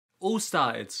all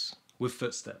started with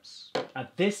footsteps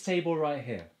at this table right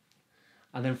here.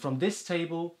 And then from this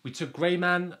table, we took Grey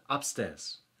Man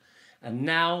upstairs. And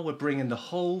now we're bringing the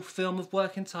whole film of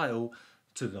working title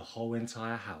to the whole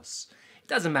entire house. It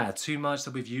doesn't matter too much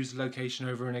that we've used the location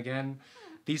over and again.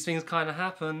 These things kind of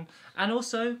happen. And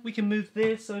also, we can move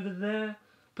this over there,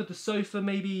 put the sofa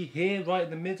maybe here, right in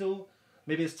the middle.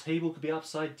 Maybe this table could be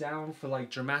upside down for like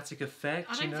dramatic effect,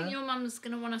 I don't think your mum's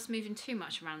going to want us moving too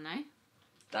much around though.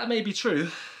 That may be true.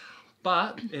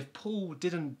 But if Paul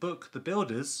didn't book the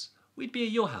builders, we'd be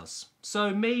at your house. So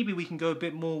maybe we can go a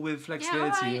bit more with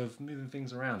flexibility of moving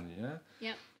things around, you know?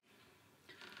 Yep.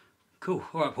 Cool.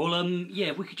 All right, Paul.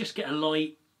 Yeah, we could just get a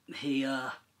light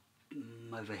here,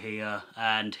 over here,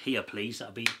 and here, please.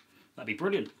 That'd be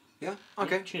brilliant. Yeah.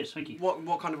 Okay. Yeah, cheers. Thank you.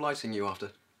 What kind of lighting are you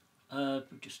after?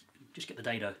 Just get the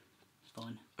dado. It's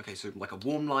fine. Okay, so like a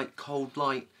warm light, cold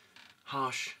light,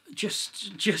 harsh. Just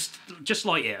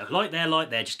light here. Light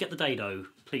there. Just get the dado,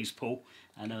 please, Paul,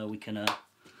 and we can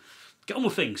get on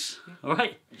with things. All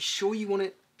right. Sure, you want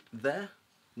it there?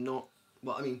 Not.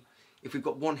 Well, I mean, if we've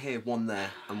got one here, one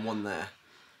there, and one there,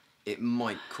 it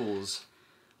might cause.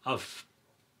 I've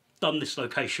done this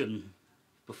location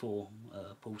before,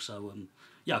 Paul. So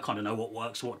yeah, I kind of know what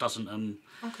works, what doesn't.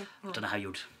 Okay. I don't know how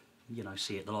you'd,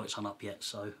 see it. The lights aren't up yet,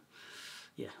 so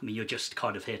yeah. I mean, you're just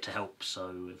kind of here to help.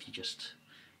 So if you just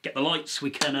get the lights, we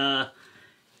can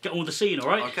get on with the scene. All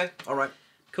right. Okay. All right.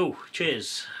 Cool.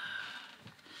 Cheers.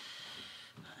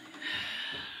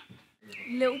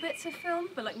 Little bits of film,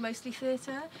 but like mostly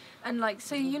theatre, and like,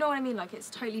 so you know what I mean, like it's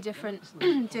totally different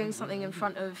doing something in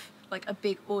front of like a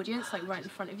big audience, like right in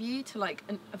front of you, to like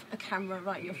a camera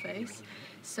right in your face.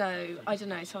 So I don't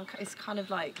know, so it's kind of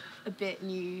like a bit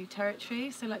new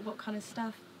territory. So like what kind of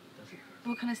stuff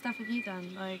have you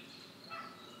done? Like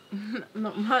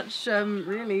not much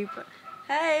really, but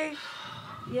hey,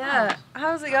 yeah,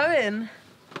 how's it going?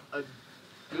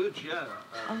 Good, yeah,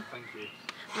 thank you.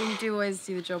 I mean, you do always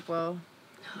do the job well.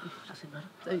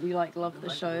 Don't you like love the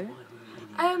show?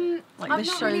 I've the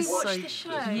not really watched so the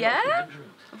show. Yeah,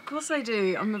 of course I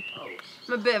do. I'm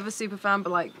a bit of a super fan,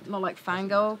 but like not like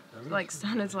fangirl. Like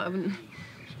standards, like I wouldn't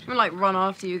like run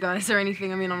after you guys or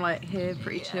anything. I mean, I'm like here,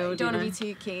 pretty chill. You don't want to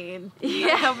be too keen.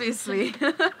 Yeah, obviously.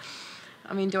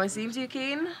 I mean, do I seem too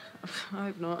keen? I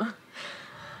hope not.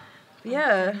 But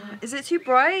yeah, is it too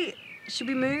bright? Should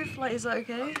we move? Like, is that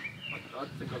okay? I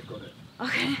think I've got it.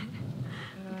 Okay.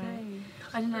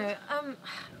 I don't know.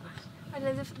 I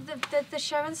know the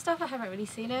show and stuff. I haven't really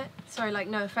seen it. Sorry, like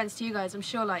no offense to you guys. I'm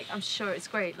sure it's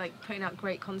great. Like putting out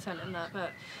great content and that.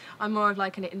 But I'm more of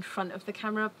like an in front of the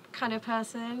camera kind of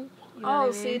person. You know what I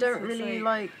mean? So you don't really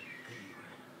like.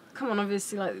 Come on,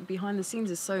 obviously, like behind the scenes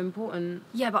is so important.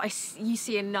 Yeah, but you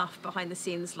see enough behind the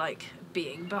scenes, like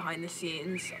being behind the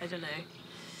scenes. I don't know.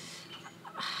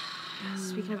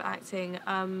 Speaking of acting,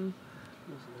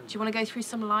 do you want to go through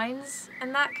some lines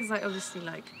and that? Because like obviously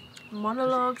like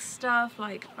monologue stuff,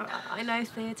 like I know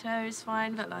theatre is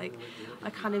fine, but like I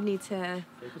kind of need to.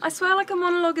 I swear, like a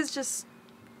monologue is just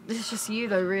you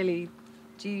though. Really,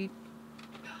 do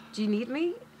you need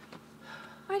me?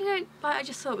 I don't. Like, I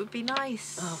just thought it would be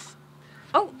nice.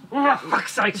 Oh,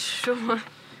 fuck's sake! Sure.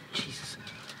 Jesus.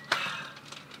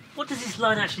 What does this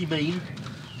line actually mean?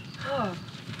 Oh.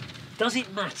 Does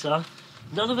it matter?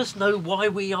 None of us know why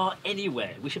we are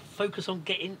anywhere. We should focus on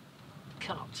getting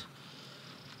cut.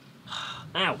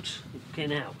 Out.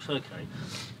 Getting out. Okay.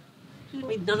 I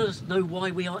mean, none of us know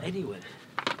why we are anywhere.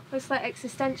 It's like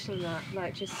existential, that.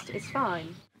 Like, just, it's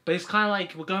fine. But it's kind of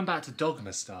like we're going back to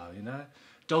Dogma style, you know?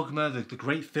 Dogma, the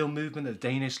great film movement that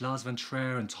Danish Lars von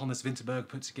Trier and Thomas Vinterberg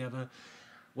put together,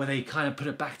 where they kind of put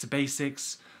it back to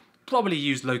basics, probably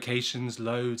used locations,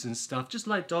 loads and stuff, just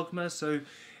like Dogma. So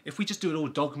if we just do it all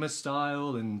Dogma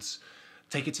style and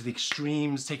take it to the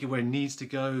extremes, take it where it needs to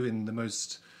go in the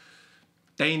most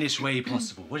Danish way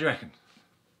possible. What do you reckon?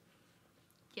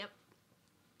 Yep.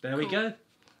 There we go.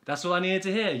 That's all I needed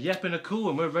to hear. Yep and a cool,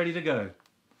 and we're ready to go.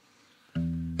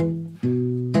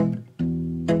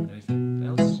 Anything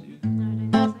else?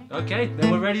 No, I don't think so. Okay,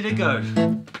 then we're ready to go.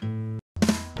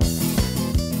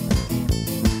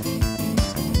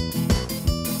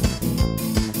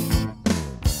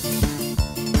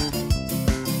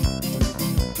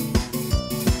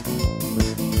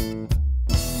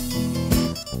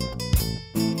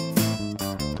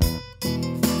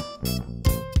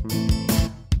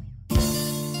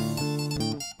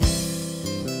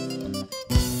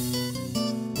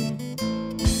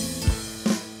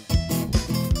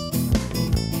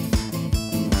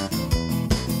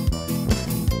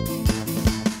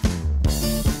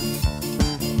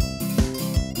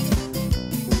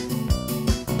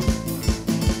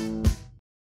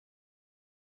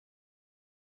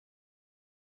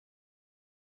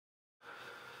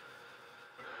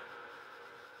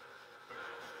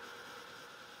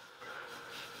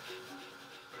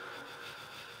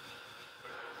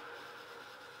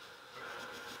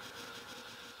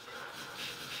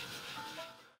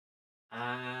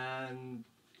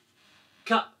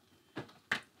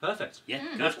 perfect. Yeah,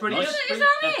 That's pretty nice. good. Is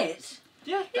that it?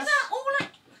 Yeah, Is that all it...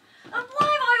 And why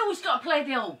have I always got to play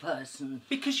the old person?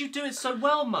 because you do it so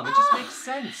well, Mum. It just makes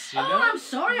sense, you know? Oh, I'm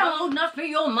sorry I'm old enough to be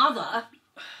your mother.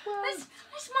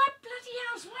 That's my bloody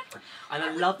house. And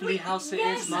a lovely house it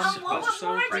is, Mum.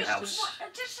 So great house.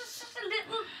 Just a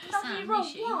little lovely Sam, rock.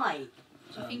 Rishi. Why?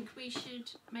 Do you think we should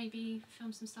maybe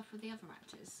film some stuff with the other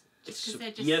actors? Just because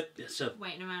they're just yeah,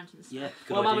 waiting around and stuff. yeah,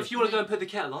 good Well, Mum, idea. if you want to go and put the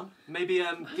kettle on, maybe get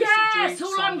some Yeah, drinks. that's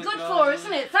all I'm on the good go. for,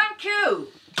 isn't it? Thank you.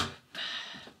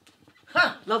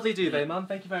 Lovely duvet, Mum.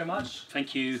 Thank you very much.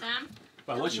 Thank you. Sam?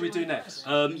 Well, what should we do next?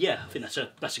 Yeah, I think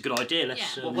that's a good idea.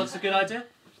 Let's. Yeah. Well, what's a good idea?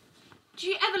 Do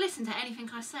you ever listen to anything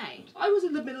I say? I was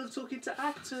in the middle of talking to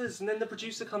actors, and then the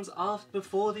producer comes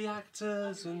before the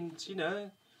actors, and you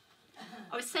know.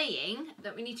 I was saying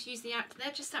that we need to use the actor.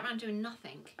 They're just sat around doing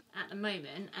nothing at the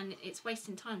moment, and it's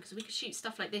wasting time because we could shoot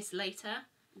stuff like this later.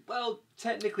 Well,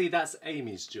 technically that's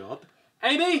Amy's job.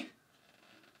 Amy!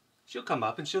 She'll come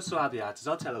up and she'll sort out the actors.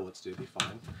 I'll tell her what to do. It'll be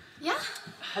fine. Yeah.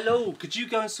 Hello, could you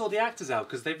go and sort the actors out?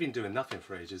 Because they've been doing nothing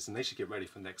for ages and they should get ready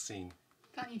for the next scene.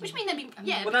 Which means they'd be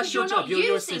yeah. Well, that's because your you're job. not You're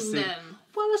using assistant. them.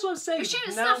 Well, that's what I'm saying. We're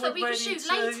shooting Now stuff that we're we can ready shoot to,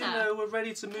 later. You know, we're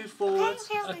ready to move forward.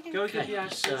 Go get the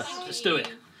Let's, actors. let's do it.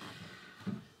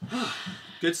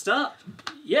 Good start.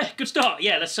 Yeah, good start.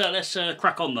 Yeah, let's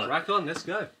crack on though. Crack on, let's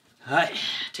go. Hi,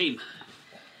 team.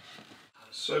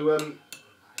 So,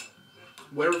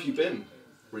 where have you been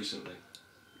recently?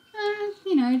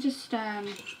 You know, just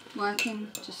working,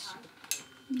 just,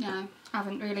 you know, I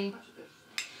didn't really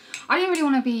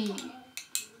want to be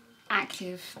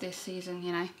active this season,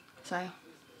 you know, so.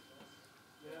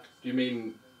 Do you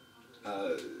mean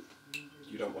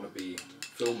you don't want to be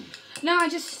filmed? No, I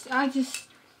just don't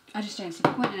see the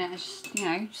point in it. It's just, you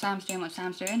know, Sam's doing what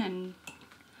Sam's doing and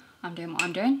I'm doing what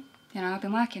I'm doing. You know, I've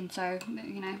been working, so,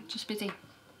 you know, just busy.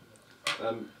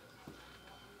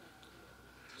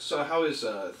 So how is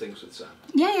things with Sam?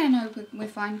 Yeah, no, we're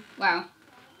fine. Well,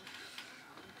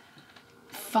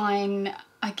 fine,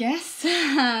 I guess.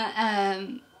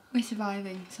 We're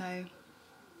surviving, so,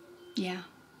 yeah.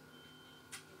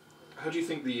 How do you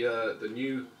think the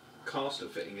new cast are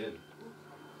fitting in?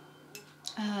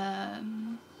 I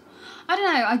don't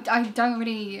know. I don't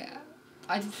really.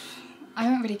 I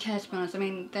don't really care, to be honest. I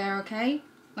mean, they're okay.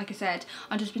 Like I said,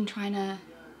 I've just been trying to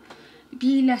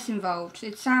be less involved.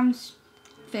 It's Sam's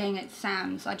thing. It's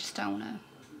Sam's. I just don't wanna.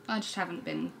 I just haven't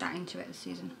been that into it this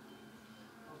season.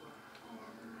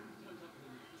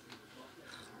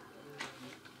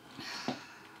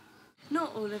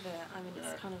 Not all of it. I mean,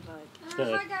 it's kind of like.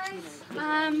 Hi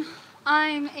guys.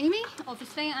 I'm Amy,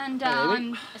 obviously, and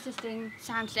I'm assisting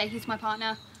Sam today. He's my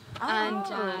partner.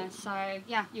 And so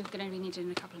yeah, you're going to be needed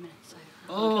in a couple of minutes. So.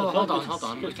 Oh, hold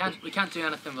on. We can't do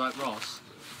anything without Ross.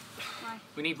 Why?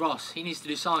 We need Ross. He needs to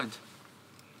do sound.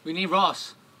 We need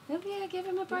Ross. Oh yeah, give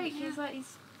him a break. He's like,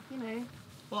 you know.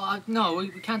 Well, no, we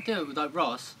can't do it without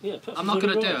Ross. Yeah, I'm not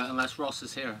going to do it unless Ross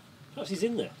is here. Perhaps he's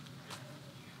in there.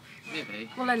 Maybe.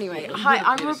 Well, anyway, You hi, wouldn't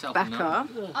I'm get yourself in Rebecca.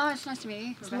 Oh, it's nice to meet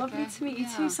you. It's Rebecca. lovely to meet you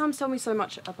Yeah. too. Sam's told me so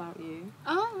much about you.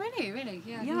 Oh, really?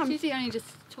 Yeah. Yeah, Susie only just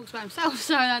talks about himself,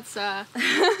 so that's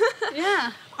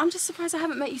yeah. I'm just surprised I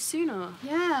haven't met you sooner.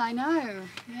 Yeah, I know.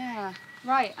 Yeah.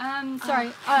 Right.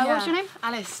 Sorry. yeah. What's your name?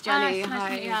 Alice, Jenny. Alice. Nice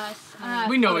to meet you, Alice.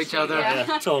 We know each other.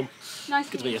 Yeah. Tom. Nice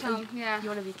Good to to meet meet you, you. Tom. Yeah. You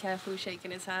want to be careful shaking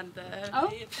his hand there.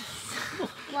 Oh.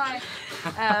 Why?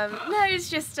 No, it's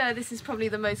just this is probably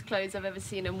the most clothes I've ever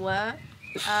seen him wear.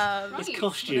 His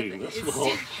costume.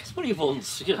 That's what he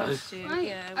wants. You know. Costume, Right.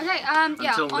 yeah. Okay. Yeah.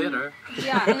 Until later.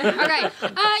 Yeah. Okay. You're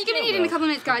gonna need it in a couple of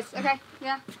minutes, guys. Okay.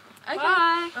 Yeah. Okay.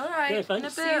 Bye. All right. Yeah,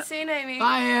 thanks. See you soon, Amy.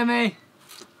 Bye, Amy.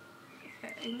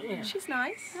 She's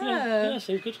nice. Yeah,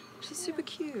 seems good. She's super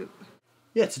cute.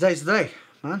 Yeah, today's the day,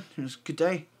 man. It was a good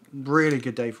day. Really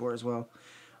good day for it as well.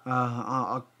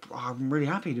 I'm really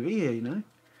happy to be here, you know.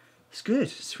 It's good.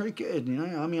 It's very good, you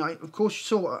know. I mean, of course, you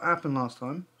saw what happened last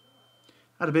time.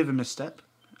 Had a bit of a misstep.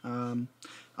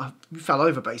 We fell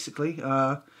over, basically.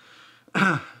 You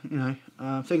know,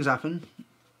 things happen.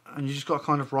 And you just got to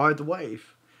kind of ride the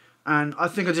wave. And I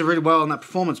think I did really well in that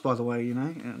performance, by the way, you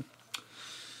know. Yeah.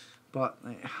 But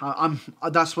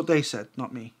that's what they said,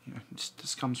 not me. You know,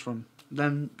 this comes from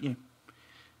them, you know,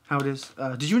 how it is.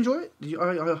 Did you enjoy it?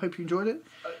 I hope you enjoyed it.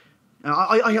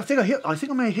 I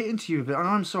think I may have hit into you a bit, and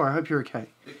I'm sorry. I hope you're okay.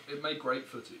 It made great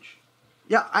footage.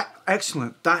 Yeah,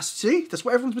 excellent. That's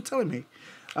what everyone's been telling me.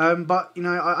 But you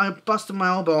know, I busted my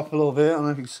elbow up a little bit. I don't know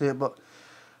if you can see it, but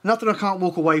nothing I can't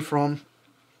walk away from.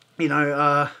 You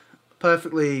know,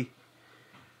 perfectly.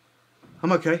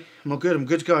 I'm okay. I'm all good. I'm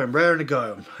good to go. I'm raring to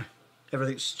go.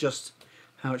 Everything's just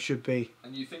how it should be.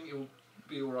 And you think you'll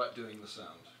be all right doing the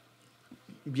sound?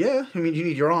 Yeah, I mean, you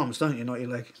need your arms, don't you, not your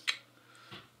leg.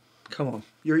 Come on.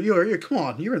 Come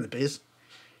on, you're in the biz.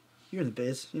 You're in the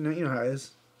biz. You know how it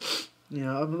is. You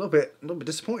know, I'm a little bit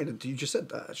disappointed that you just said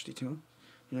that, actually, Timo.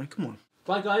 You know, come on.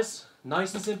 Right, guys,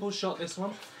 nice and simple shot, this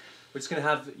one. We're just going to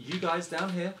have you guys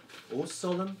down here, all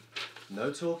solemn,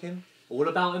 no talking, all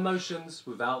about emotions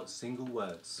without single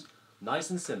words. Nice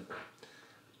and simple.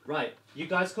 Right, you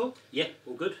guys cool? Yeah,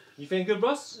 all good. You feeling good,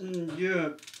 Ross? Yeah.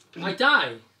 I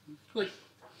die.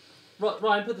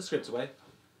 Ryan, put the script away.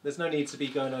 There's no need to be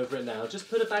going over it now. Just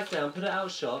put it back down, put it out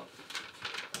of shot.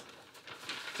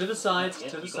 To the side, Yeah,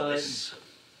 to the you got side. this.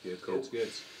 Good, good, good.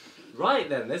 Right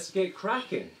then, let's get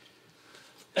cracking.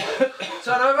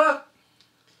 Turn over.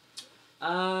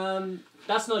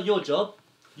 That's not your job.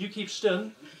 You keep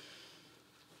stum.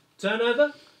 Turn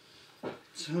over.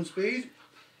 Sound speed.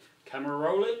 Camera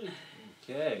rolling.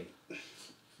 Okay.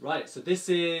 Right, so this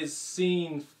is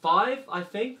scene 5, I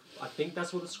think. I think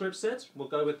that's what the script said. We'll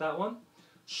go with that one.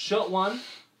 Shot 1.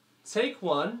 Take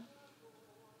 1.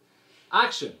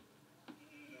 Action.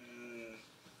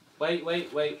 Wait. What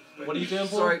are you doing,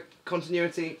 Paul? Sorry,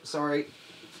 continuity. Sorry.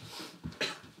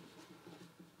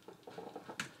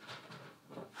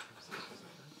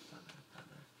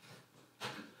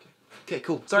 Okay,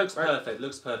 cool. Sorry. Looks perfect,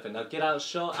 looks perfect. Now get out of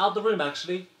shot. Out the room,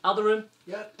 actually. Out the room.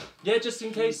 Yeah. Yeah, just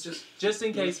in case. Just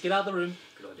in case. Get out the room.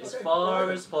 As far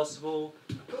as possible.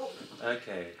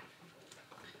 Okay.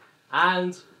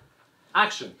 And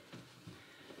action.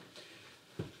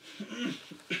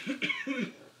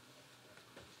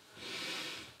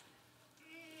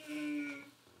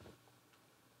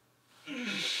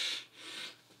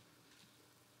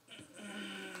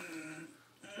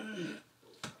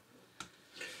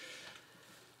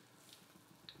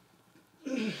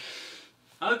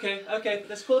 Okay,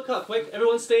 let's pull a cut quick.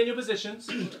 Everyone stay in your positions.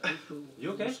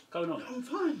 You okay? What's going on? I'm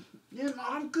fine. Yeah, no,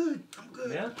 I'm good.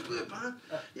 Yeah? I'm good, man.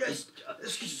 Yeah, it's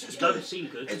You good. don't seem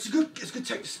good. It's a good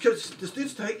take. It's good. This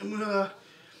dude's take, and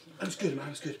it's good, man.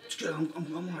 It's good. It's good.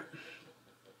 I'm right.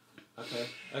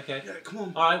 Okay. Yeah, come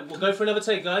on. Alright, we'll go for another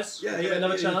take, guys. Yeah, Give it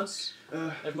another chance.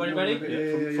 Everybody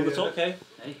ready? From the top, okay.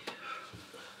 Hey.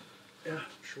 Yeah.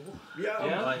 Sure. Yeah.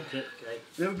 Yeah. Right,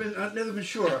 okay. I've never been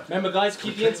sure. Remember, guys,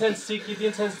 keep the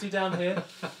intensity down here.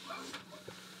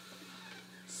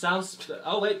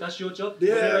 Oh wait, that's your job.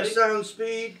 Yeah, Ready? sound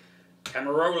speed.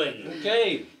 Camera rolling.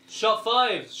 Okay, shot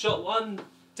 5, shot 1,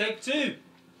 take 2.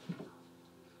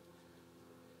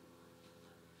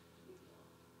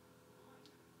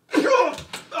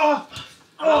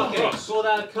 Okay, Ross. call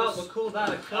that a cut. We'll call that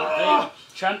a cut. Hey,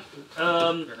 champ.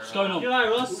 What's going on? You alright,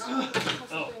 Ross?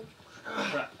 Oh,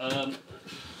 crap.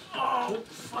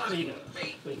 There you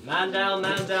go. Man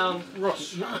down.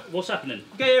 Ross, what's happening?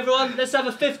 Okay, everyone, let's have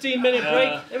a 15-minute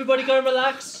break. Everybody go and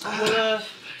relax.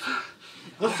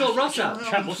 We'll sort Ross out.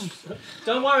 Champ,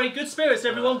 Don't worry, good spirits,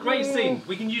 everyone. Great scene.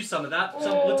 We can use some of that.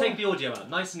 So we'll take the audio out.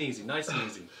 Nice and easy.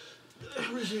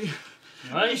 Rishi.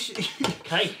 Right?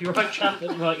 Okay, you're right, champ.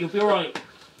 Right, you'll be alright.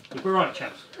 You'll be alright,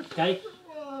 champ. Okay?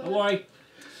 Don't worry.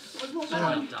 It's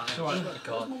alright. It's alright.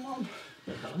 God.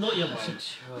 Not your mum.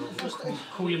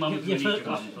 Call your mum if you need your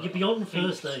mum. You're beyond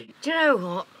first aid. Do you know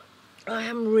what? I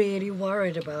am really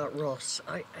worried about Ross.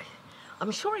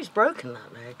 I'm sure he's broken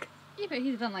that leg. Yeah, but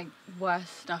he's done like worse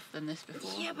stuff than this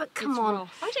before. Yeah, but come It's on. Ross.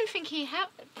 I didn't think he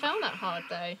found that hard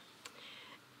though.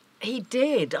 He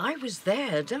did. I was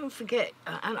there. Don't forget.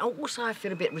 And also, I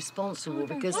feel a bit responsible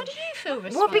because. Why do you feel Well,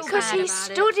 responsible? because he about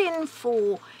stood in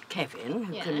for Kevin,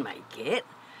 who Yeah. couldn't make it,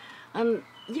 and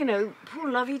you know,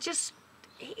 poor love. He just.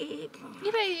 He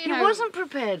wasn't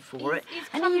prepared for it, he's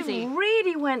and clumsy. he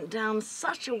really went down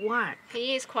such a whack.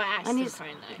 He is quite And accident he's-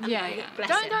 prone though. Yeah. Bless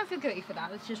him. Don't feel guilty for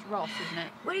that. It's just Ross, isn't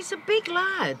it? Well, he's a big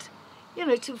lad, you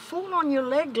know, to fall on your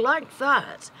leg like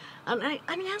that, and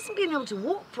he hasn't been able to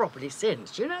walk properly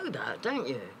since. You know that, don't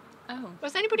you? Oh.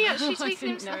 Was anybody actually I taking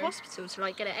him to didn't the know. hospital to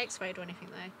like get it x-rayed or anything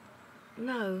though?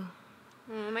 No,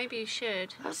 Well, maybe you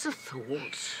should. that's a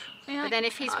thought. Yeah. But then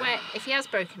if if he has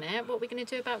broken it, what are we going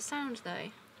to do about sound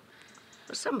though?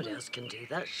 Well, somebody else can do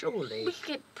that, surely. We could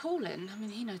get Paul in. I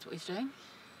mean, he knows what he's doing.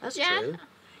 That's Yeah. true.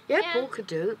 Yeah, Yeah. Paul could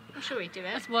do it. I'm sure he'd do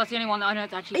it. Well, it's the only one that I know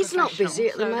that's actually He's not professional, busy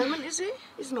at the so- moment, is he?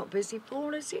 He's not busy,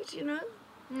 Paul, is he? Do you know?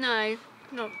 No,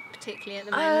 not particularly at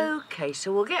the moment. Okay,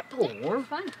 so we'll get Paul.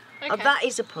 Fine. Okay. That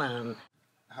is a plan.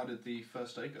 How did the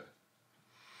first day go?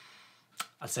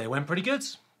 I'd say it went pretty good.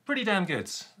 Pretty damn good.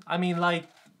 I mean, like,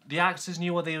 the actors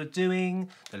knew what they were doing,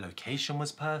 the location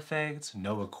was perfect,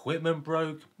 no equipment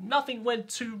broke, nothing went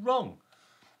too wrong.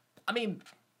 I mean,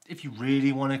 if you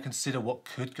really want to consider what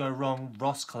could go wrong,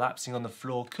 Ross collapsing on the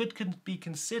floor could be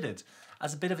considered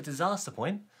as a bit of a disaster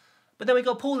point. But then we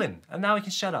got Paul in, and now he can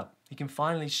shut up. He can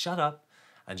finally shut up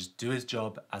and just do his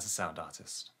job as a sound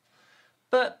artist.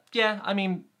 But yeah, I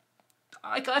mean,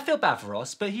 I feel bad for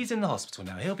Ross, but he's in the hospital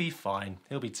now. He'll be fine.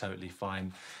 He'll be totally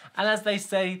fine. And as they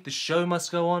say, the show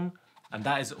must go on. And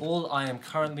that is all I am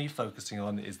currently focusing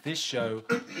on, is this show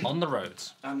on the road.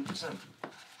 Sam,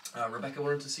 Rebecca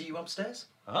wanted to see you upstairs.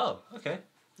 Oh, okay.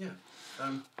 Yeah.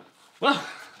 Well,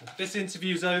 this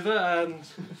interview's over, and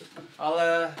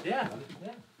I'll, yeah.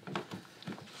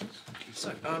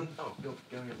 So, oh, you're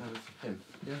going in there with him.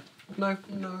 Yeah. No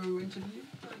interview.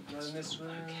 Go in this room.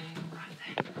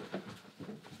 Right there.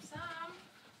 Sam.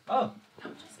 Oh.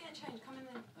 I'm just getting changed. Come in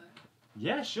there.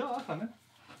 Yeah, sure. I'll come in.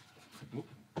 Oop.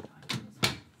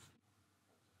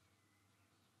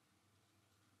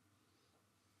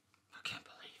 I can't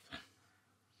believe it.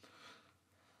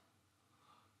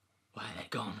 Why they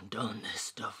gone and done this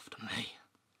stuff to me?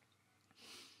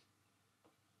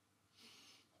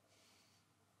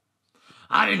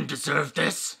 I didn't deserve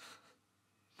this.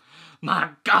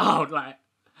 My God, like,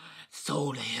 that's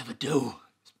all they ever do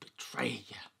is betray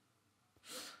you.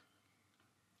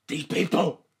 These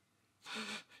people,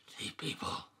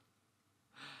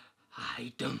 I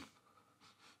hate them.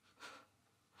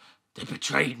 They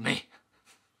betrayed me.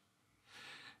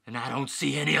 And I don't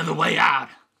see any other way out.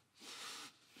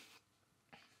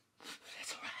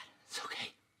 It's alright, it's okay.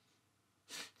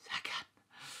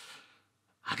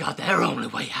 I got their only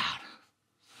way out.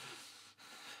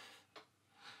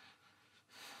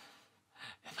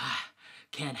 If I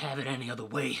can't have it any other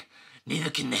way, neither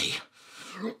can they.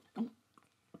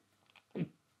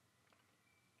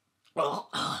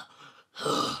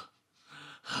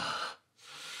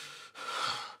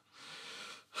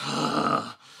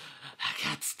 I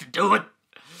got to do it.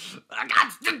 I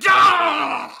got to do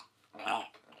it.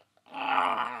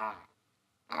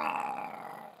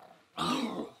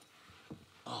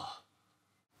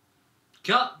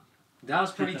 Cut. That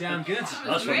was pretty damn good.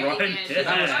 That's really right. good.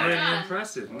 That was Well really done.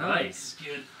 impressive. Nice.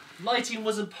 Good. Lighting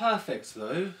wasn't perfect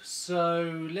though,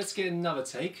 so let's get another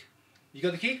take. You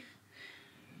got the key?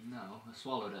 No, I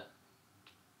swallowed it.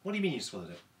 What do you mean you swallowed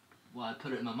it? Well, I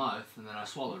put it in my mouth and then I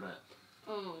swallowed it.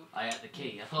 Oh. I ate the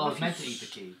key. I thought I was meant to eat the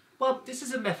key. Well, this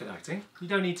isn't method acting. You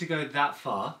don't need to go that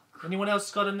far. Anyone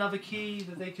else got another key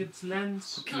that they could lend?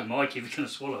 Give him my key if you're going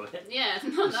to swallow it. Yeah,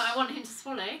 not that I want him to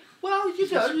swallow. Well, you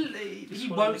don't.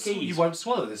 Swallow You won't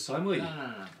swallow this time, will you?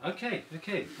 No. Okay.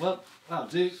 Well, that'll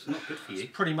do. It's not good for you.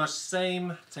 It's pretty much the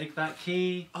same. Take that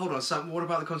key. Hold on, Sam. What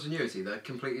about the continuity? They're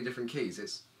completely different keys.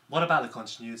 It's What about the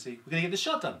continuity? We're gonna get the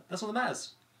shot done. That's all that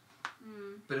matters.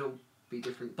 but it'll be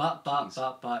different. But,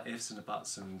 ifs and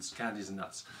buts and candies and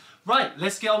nuts. Right,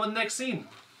 let's get on with the next scene.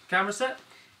 Camera set.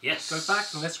 Yes. Go back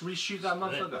and let's reshoot that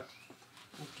motherfucker.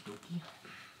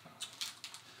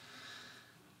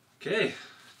 Okay,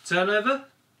 turn over.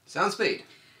 Sound speed.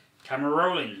 Camera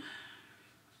rolling.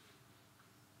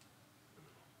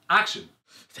 Action.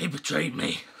 They betrayed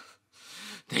me.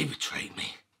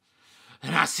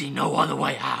 And I see no other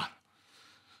way out.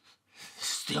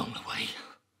 This is the only way.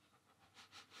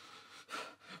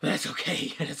 But it's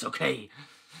okay, and it's okay.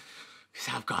 Because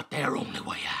I've got their only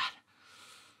way out.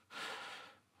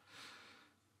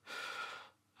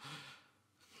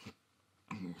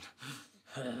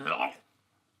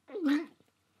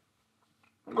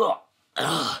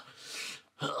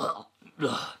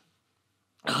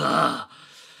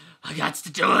 I got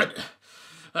to do it.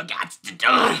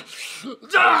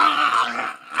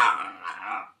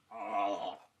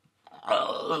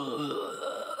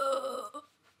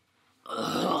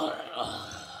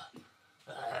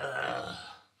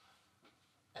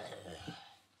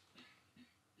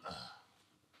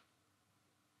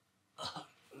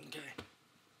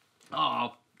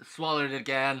 Oh, swallowed it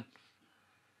again.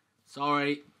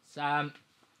 Sorry, Sam.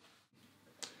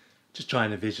 Just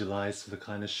trying to visualise for the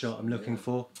kind of shot I'm looking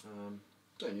for.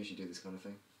 Don't usually do this kind of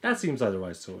thing. That seems like the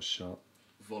right sort of shot.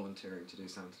 Volunteering to do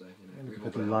sound today. You know, Look we've at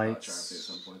all the been out lights. charity at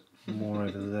some point. More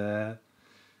over there.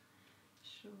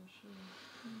 Sure.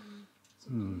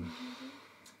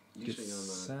 Get Usually I'm a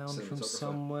sound from cinematographer,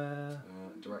 somewhere.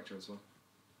 director as well.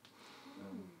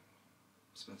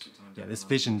 Spent some time. Yeah, doing this that.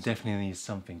 vision definitely needs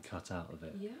something cut out of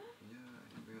it. Yeah. Yeah,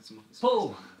 we had some.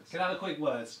 Paul, can I have a quick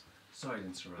word? Sorry to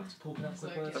interrupt. Paul, can I have a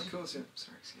quick word? Of course, yeah.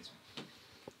 Sorry, excuse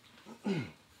me.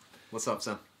 What's up,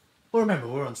 Sam? Well, remember,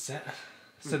 we're on set.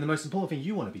 So the most important thing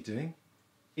you want to be doing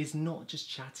is not just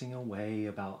chatting away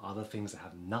about other things that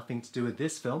have nothing to do with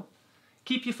this film.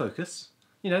 Keep your focus.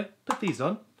 You know, put these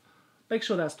on. Make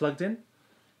sure that's plugged in.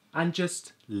 And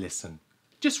just listen.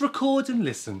 Just record and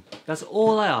listen. That's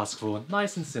all I ask for.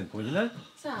 Nice and simple, you know?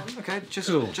 Sam. Okay, just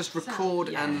Cool. just record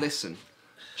Sam, yeah. and listen.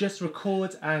 Just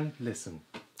record and listen.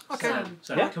 Okay.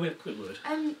 So Yeah? can we have a quick word?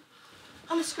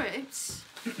 On the scripts,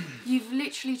 you've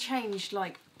literally changed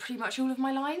like pretty much all of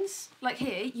my lines. Like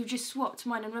here, you've just swapped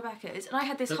mine and Rebecca's, and I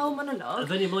had this whole monologue.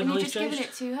 have any of my and you've lines just given changed?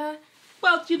 it to her.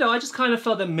 Well, you know, I just kind of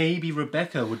felt that maybe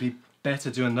Rebecca would be better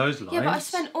doing those lines. Yeah, but I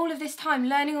spent all of this time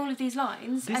learning all of these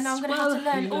lines, and now I'm going to have to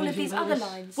learn all of these other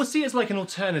lines. Well, see, it's like an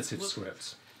alternative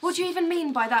script. What do you even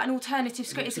mean by that? An alternative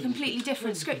script? It's a completely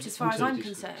different script as far as I'm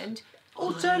concerned.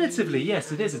 Alternatively,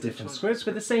 yes, it is a different script,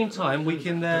 but at the same time, we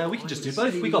can just do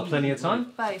both. We got plenty of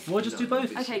time. Both. We'll just do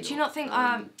both. Okay. Do you not think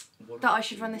that I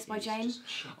should run this by Jane?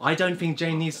 I don't think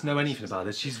Jane needs to know anything about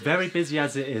this. She's very busy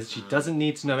as it is. She doesn't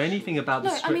need to know anything about the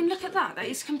No, script. I mean look at that. That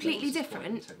is completely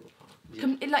different.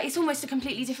 Like it's almost a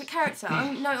completely different character.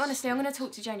 No, honestly, I'm going to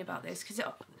talk to Jane about this because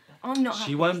I'm not happy.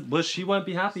 She won't. Well, she won't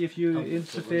be happy if you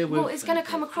interfere with. Well, it's going to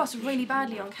come across really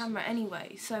badly on camera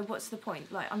anyway. So what's the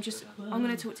point? Like, I'm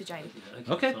going to talk to Jane.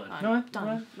 Okay. Right, No.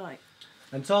 done. Like.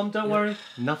 And Tom, don't worry.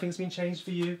 Nothing's been changed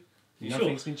for you.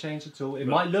 Nothing's been changed at all. It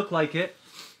might look like it,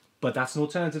 but that's an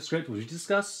alternative script, which we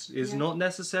discussed is not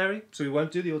necessary. So we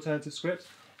won't do the alternative script.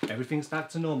 Everything's back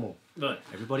to normal. Right.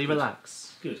 Everybody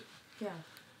relax. Good. Yeah.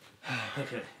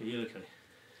 Okay. Are you okay?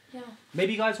 Yeah.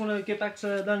 Maybe you guys want to get back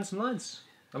to learning some lines.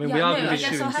 I mean, Yeah, we are no, going to I be guess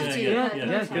shooting. I'll have to.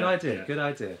 Yeah, good idea. Yeah. Good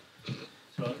idea.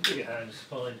 Right, give your hands,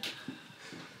 fine.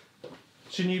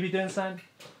 Shouldn't you be doing something?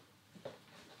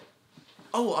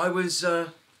 Oh, I was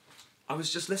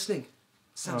just listening.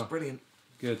 Sounds brilliant.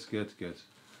 Good.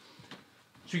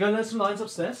 Should we go learn some lines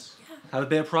upstairs? Yeah. Have a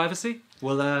bit of privacy?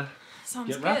 We'll Sounds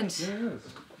get good. rapping.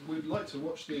 We'd like to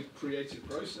watch the creative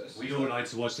process. We all like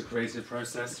to watch the creative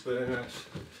process, but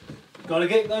gotta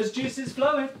get those juices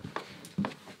flowing.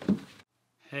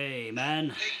 Hey, man.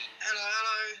 Hey,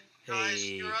 hello, guys. Hey.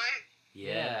 You alright?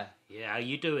 Yeah. How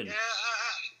you doing? Yeah.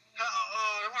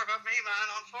 Don't worry about me, man.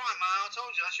 I'm fine, man. I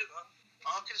told you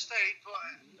I could have stayed,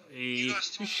 but you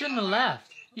guys You shouldn't have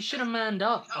left. You should have manned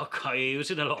up. Okay, he was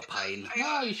in a lot of pain.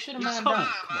 No, you should have manned up.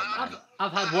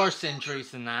 I've had worse injuries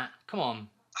than that. Come on.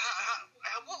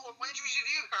 What injuries have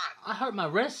you had? I hurt my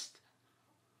wrist.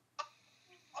 I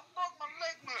broke my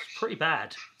leg, Moose. Pretty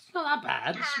bad. It's not that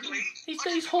bad.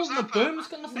 He's holding a boom. It's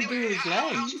got nothing to do with his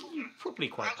leg. Probably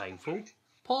quite painful.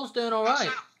 Paul's doing all right.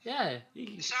 Yeah.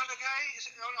 It sound okay?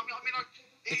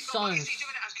 It He's sounds. doing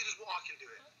it as good as what I can do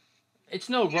it. It's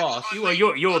no Ross.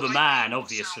 You're the man,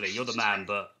 obviously. You're the man,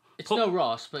 but It's no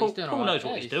Ross, but he's doing all Paul right. knows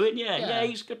what he's doing. Yeah.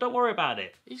 He's good. Don't worry about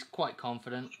it. He's quite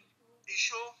confident. You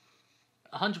sure?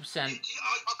 100%. I'll come back.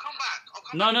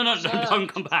 No, don't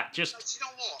come back. You know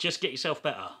what? Just get yourself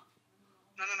better.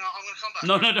 No, I'm going to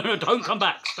come back. No, don't come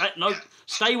back.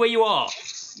 Stay where you are.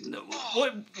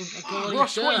 What,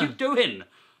 Ross, what are you doing?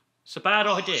 It's a bad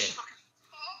idea.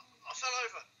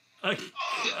 I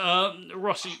fell over.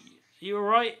 Ross, you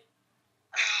alright?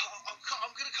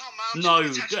 I'm going to come, man.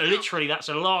 No, literally, that's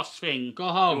the last thing Go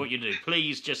home. I want you to do.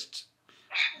 Please, just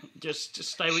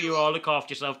stay where you are. Look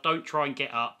after yourself. Don't try and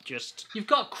get up. Just. You've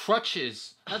got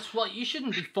crutches. That's what you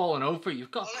shouldn't be falling over.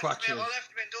 You've got crutches. I left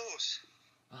him indoors.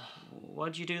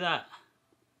 Why'd you do that?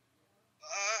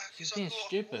 He's being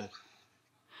stupid.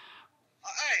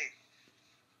 Hey,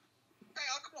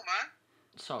 come on, man.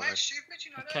 Sorry. Man, stupid,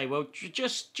 you know Okay, well,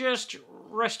 just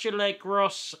rest your leg,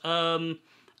 Ross, and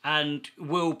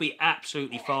we'll be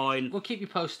absolutely fine. We'll keep you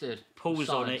posted. Paul's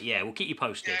on it. Yeah, we'll keep you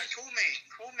posted. Yeah,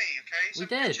 call me, okay? We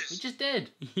did. We just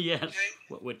did. Yeah, that's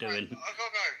what we're doing. I've got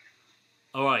to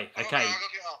go. All right. I've Okay. got to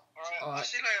get up. All right. I'll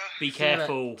see you later. Be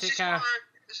careful. Take care.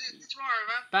 See you tomorrow,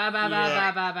 man. Bye.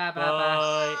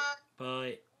 Bye.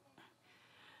 Bye.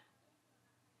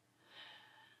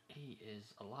 He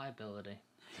is a liability.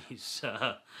 He's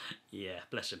yeah,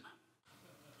 bless him.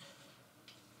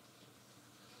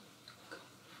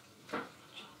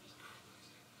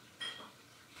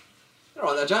 All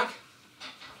right there, Jack.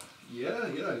 Yeah,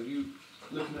 you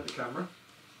looking at the camera?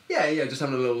 Yeah, just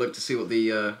having a little look to see what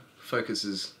the focus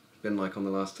has been like on the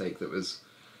last take that was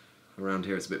around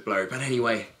here. It's a bit blurry, but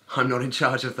anyway, I'm not in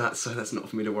charge of that, so that's not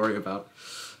for me to worry about.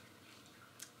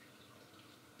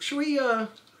 Should we go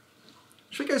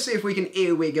see if we can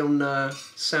earwig on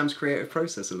Sam's creative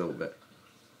process a little bit?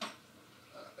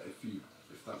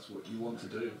 If that's what you want to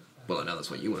do. Well, I know that's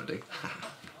what you want to do.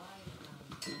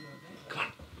 Come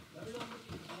on.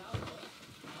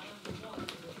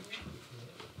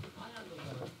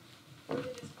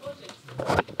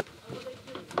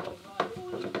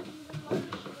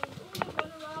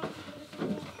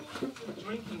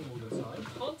 Drinking all the time,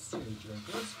 constantly drinking.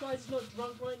 I'm surprised he's not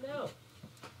drunk right now.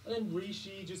 And then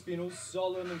Rishi just being all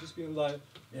solemn and just being like,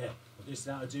 yeah, I guess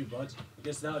that'll do, bud. I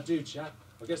guess that'll do, chap.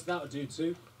 I guess that'll do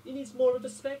too. He needs more of a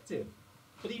perspective.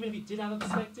 But even if he did have a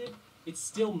perspective, it's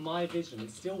still my vision.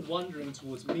 It's still wandering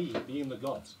towards me being the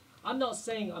god. I'm not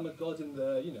saying I'm a god in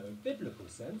the, you know, biblical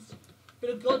sense, but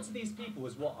a god to these people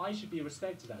is what I should be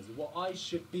respected as, what I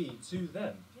should be to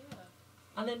them. Yeah.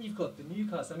 And then you've got the new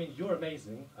cast. I mean, you're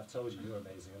amazing. I've told you you're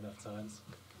amazing enough times.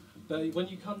 But when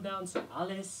you come down to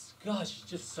Alice, gosh, she's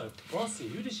just so bossy.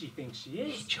 Who does she think she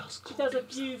is? She does a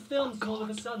few films and all of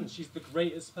a sudden she's the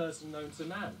greatest person known to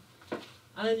man.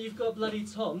 And then you've got bloody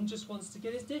Tom just wants to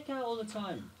get his dick out all the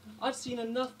time. I've seen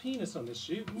enough penis on this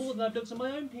shoot, more than I've looked at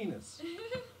my own penis.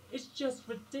 It's just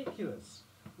ridiculous.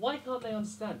 Why can't they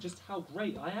understand just how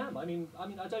great I am? I mean,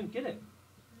 I don't get it.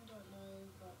 I don't know,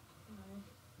 but you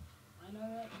know, I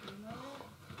know it, you know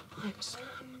it.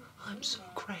 I'm so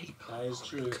great. That is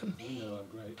true. Look at me. You know I'm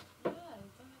great. Yeah, don't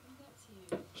let them get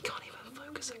to you. He can't even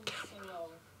focus a camera. So well.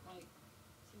 Like,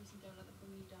 seriously, don't let them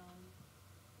bring you down.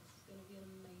 This is going to be an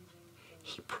amazing thing.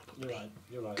 He probably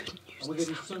You're right. And we're going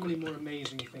to do so many more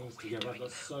amazing things together. I've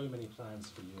got so many plans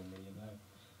for you and me, you know.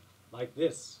 Like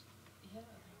this. Yeah.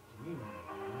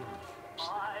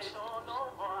 I don't know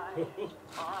why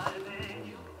I made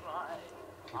you cry.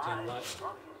 Pretend like...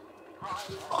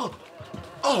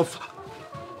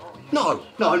 No!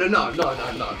 No! I